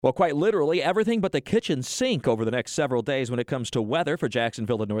Well, quite literally, everything but the kitchen sink over the next several days when it comes to weather for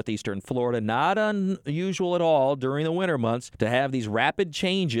Jacksonville and northeastern Florida. Not unusual at all during the winter months to have these rapid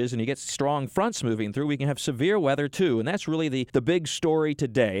changes and you get strong fronts moving through. We can have severe weather, too, and that's really the big story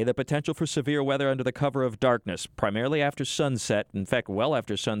today, the potential for severe weather under the cover of darkness, primarily after sunset. In fact, well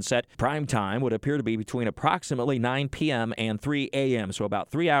after sunset, prime time would appear to be between approximately 9 p.m. and 3 a.m., so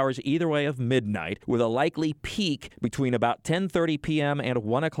about 3 hours either way of midnight, with a likely peak between about 10:30 p.m. and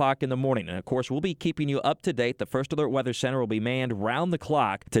 1 o'clock in the morning. And of course, we'll be keeping you up to date. The First Alert Weather Center will be manned round the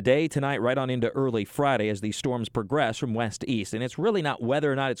clock today, tonight, right on into early Friday as these storms progress from west to east. And it's really not whether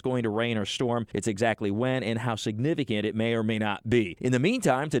or not it's going to rain or storm. It's exactly when and how significant it may or may not be. In the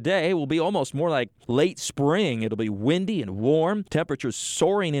meantime, today will be almost more like late spring. It'll be windy and warm. Temperatures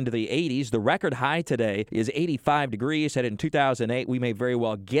soaring into the 80s. The record high today is 85 degrees. Set in 2008, we may very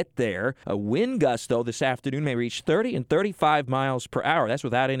well get there. A wind gust, though, this afternoon may reach 30 and 35 miles per hour. That's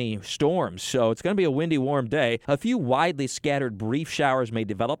without any storms, so it's going to be a windy, warm day. A few widely scattered brief showers may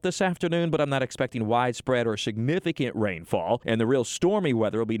develop this afternoon, but I'm not expecting widespread or significant rainfall, and the real stormy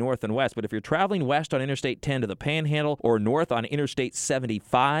weather will be north and west. But if you're traveling west on Interstate 10 to the Panhandle or north on Interstate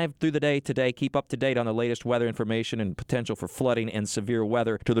 75 through the day today, keep up to date on the latest weather information and potential for flooding and severe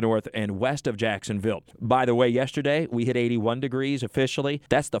weather to the north and west of Jacksonville. By the way, yesterday we hit 81 degrees officially.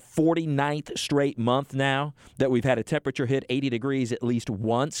 That's the 49th straight month now that we've had a temperature hit 80 degrees at least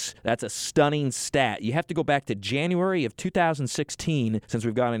once. That's a stunning stat. You have to go back to January of 2016 since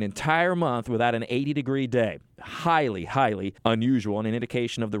we've gone an entire month without an 80-degree day. Highly, highly unusual and an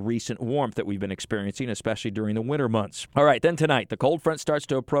indication of the recent warmth that we've been experiencing, especially during the winter months. All right, then tonight, the cold front starts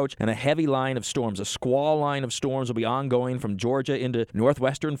to approach and a heavy line of storms, a squall line of storms will be ongoing from Georgia into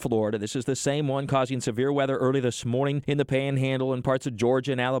northwestern Florida. This is the same one causing severe weather early this morning in the Panhandle and parts of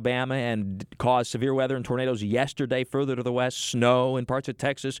Georgia and Alabama and caused severe weather and tornadoes yesterday further to the west, snow in parts of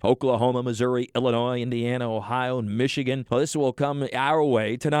Texas, Oklahoma, Missouri, Illinois, Indiana, Ohio, and Michigan. Well, this will come our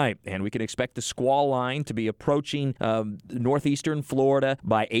way tonight, and we can expect the squall line to be approaching northeastern Florida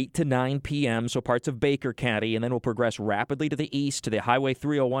by 8 to 9 p.m., so parts of Baker County, and then will progress rapidly to the east to the Highway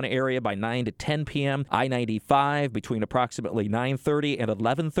 301 area by 9 to 10 p.m., I-95 between approximately 9:30 and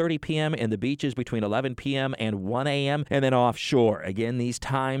 11:30 p.m., and the beaches between 11 p.m. and 1 a.m., and then offshore. Again, these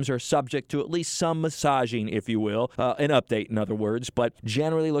times are subject to at least some massaging, if you will, an update in other words, but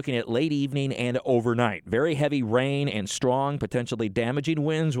generally looking at late evening and overnight. Very heavy rain and strong, potentially damaging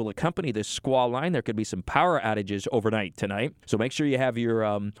winds will accompany this squall line. There could be some power outages overnight tonight. So make sure you have your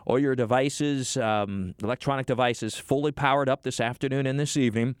all your devices, electronic devices, fully powered up this afternoon and this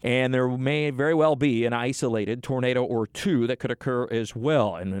evening. And there may very well be an isolated tornado or two that could occur as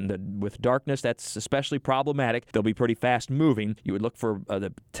well. And with darkness, that's especially problematic. They'll be pretty fast moving. You would look for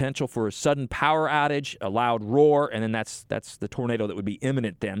the potential for a sudden power outage, a loud roar, and then that's the tornado that would be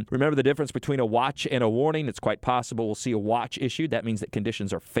imminent then. Remember the difference between a watch and a warning. It's quite possible we'll see a watch issued. That means that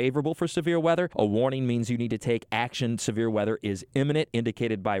conditions are favorable for severe weather. A warning means you need to take action. Severe weather is imminent,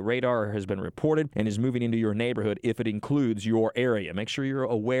 indicated by radar or has been reported, and is moving into your neighborhood if it includes your area. Make sure you're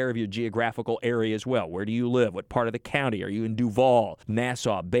aware of your geographical area as well. Where do you live? What part of the county? Are you in Duval,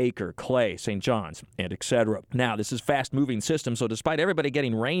 Nassau, Baker, Clay, St. John's, and etc.? Now, this is fast-moving system, so despite everybody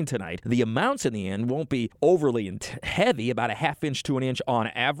getting rain tonight, the amounts in the end won't be overly heavy, about a half inch to an inch on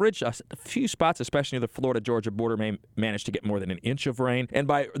average. A few spots, especially near the Florida-Georgia border, may manage to get more than an inch of rain. And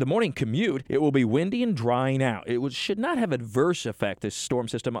by the morning commute, it will be windy and drying out. It should not have adverse effect, this storm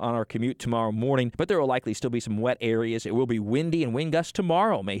system, on our commute tomorrow morning, but there will likely still be some wet areas. It will be windy, and wind gusts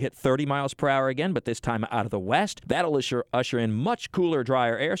tomorrow may hit 30 miles per hour again, but this time out of the west. That'll usher in much cooler,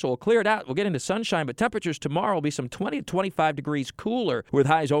 drier air, so we'll clear it out. We'll get into sunshine, but temperatures tomorrow will be some 20 to 25 degrees cooler, with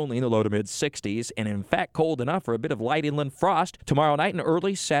highs only in the low to mid-60s, and in fact cold enough for a bit of light inland frost tomorrow night and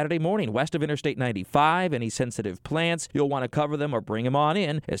early Saturday morning. West of Interstate 95, any sensitive plants, you'll want to cover them or bring them on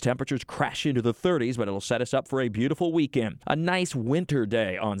in as temperatures crash into the 30s, but it'll set us up for a beautiful weekend. A nice winter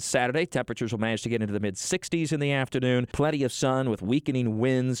day on Saturday. Temperatures will manage to get into the mid-60s in the afternoon. Plenty of sun with weakening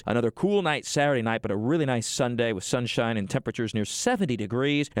winds. Another cool night Saturday night, but a really nice Sunday with sunshine and temperatures near 70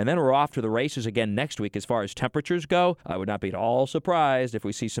 degrees. And then we're off to the races again next week as far as temperatures go. I would not be at all surprised if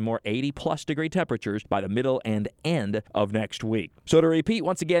we see some more 80-plus degree temperatures by the middle and end of next week. So to repeat,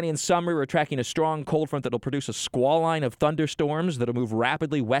 once again, in summary, we're tracking a strong cold front that'll produce a squall line of thunderstorms that'll move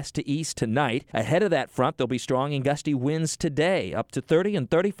rapidly west to east tonight. Ahead of that front, there'll be strong and gusty winds today, up to 30 and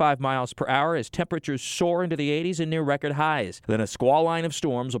 35 miles per hour as temperatures soar into the 80s and near record highs. Then a squall line of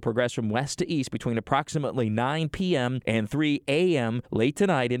storms will progress from west to east between approximately 9 p.m. and 3 a.m. late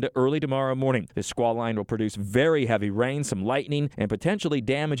tonight into early tomorrow morning. This squall line will produce very heavy rain, some lightning, and potentially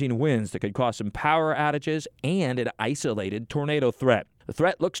damaging winds that could cause some power outages and an isolated tornado threat. The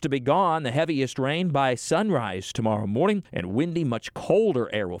threat looks to be gone. The heaviest rain by sunrise tomorrow morning, and windy, much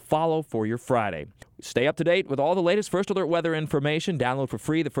colder air will follow for your Friday. Stay up to date with all the latest First Alert weather information. Download for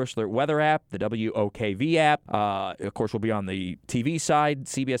free the First Alert weather app, the WOKV app. Of course, we'll be on the TV side,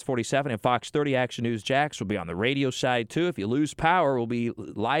 CBS 47 and Fox 30 Action News Jax. We'll be on the radio side, too. If you lose power, we'll be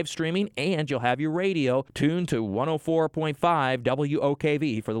live streaming, and you'll have your radio tuned to 104.5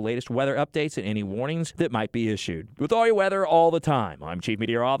 WOKV for the latest weather updates and any warnings that might be issued. With all your weather all the time, I'm Chief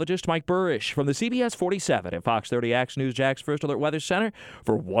Meteorologist Mike Burrish from the CBS 47 and Fox 30 Action News Jax First Alert Weather Center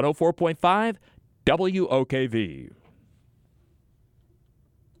for 104.5 WOKV.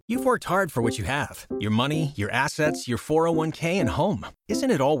 You've worked hard for what you have. Your money, your assets, your 401k, and home.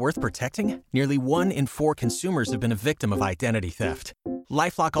 Isn't it all worth protecting? Nearly 1 in 4 consumers have been a victim of identity theft.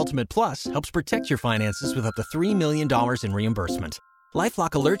 LifeLock Ultimate Plus helps protect your finances with up to $3 million in reimbursement. LifeLock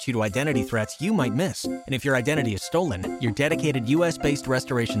alerts you to identity threats you might miss. And if your identity is stolen, your dedicated U.S.-based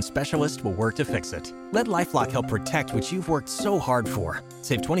restoration specialist will work to fix it. Let LifeLock help protect what you've worked so hard for.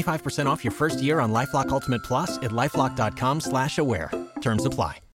 Save 25% off your first year on LifeLock Ultimate Plus at LifeLock.com/aware. Terms apply.